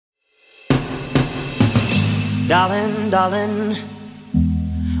Darling, darling,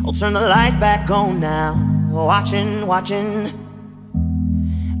 I'll turn the lights back on now. Watching, watching,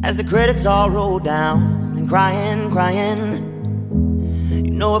 as the credits all roll down. And crying, crying,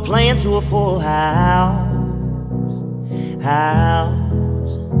 you know we're playing to a full house.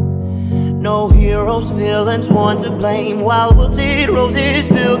 No heroes, villains, one to blame. While wilted roses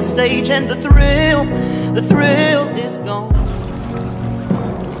fill the stage, and the thrill is gone.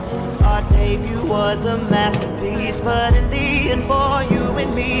 Our debut was a masterpiece, but in the end, for you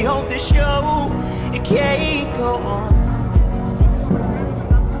and me, on this show, it can't go on.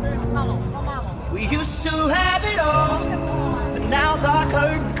 We used to have it all, but now's our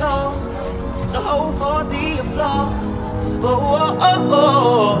curtain call. So hold for the applause. Oh, oh, oh,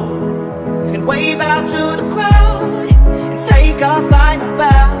 oh. And wave out to the crowd and take our final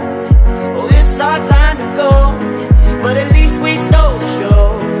bow. Oh, it's our time to go, but at least we stole the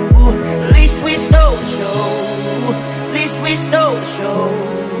show. At least we stole the show. At least we stole the show.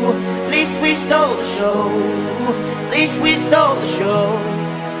 At least we stole the show. At least we stole the show.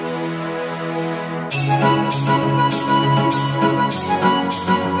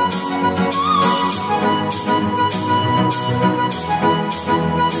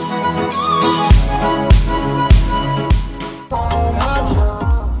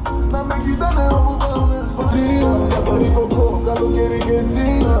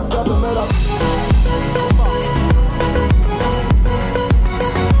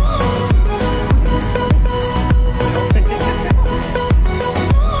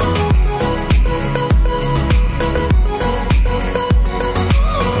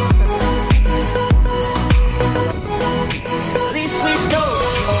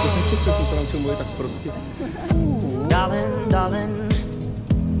 Darling, darling,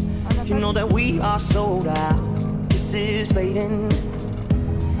 you know that we are sold out. This is fading,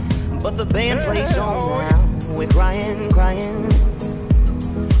 but the band plays on now. We're crying, crying,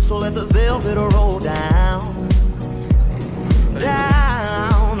 so let the velvet roll down,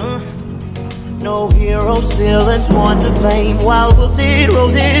 down. No heroes, villains, one to blame. While wilted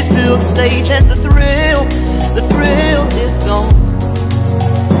roses fill the stage, and the thrill is gone.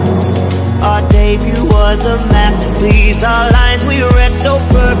 Our debut was a masterpiece. Our lines we read so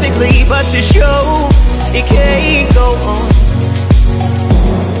perfectly, but the show, it can't go on.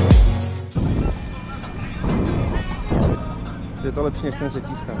 Je to lepší než ten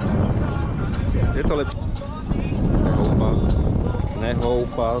řetízka. Je to lepší. Nehoupat.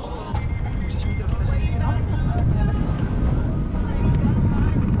 Nehoupat.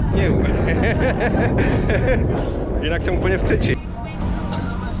 Jinak jsem úplně v křeči.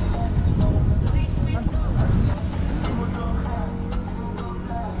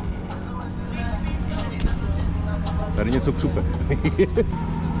 Tady něco křupe.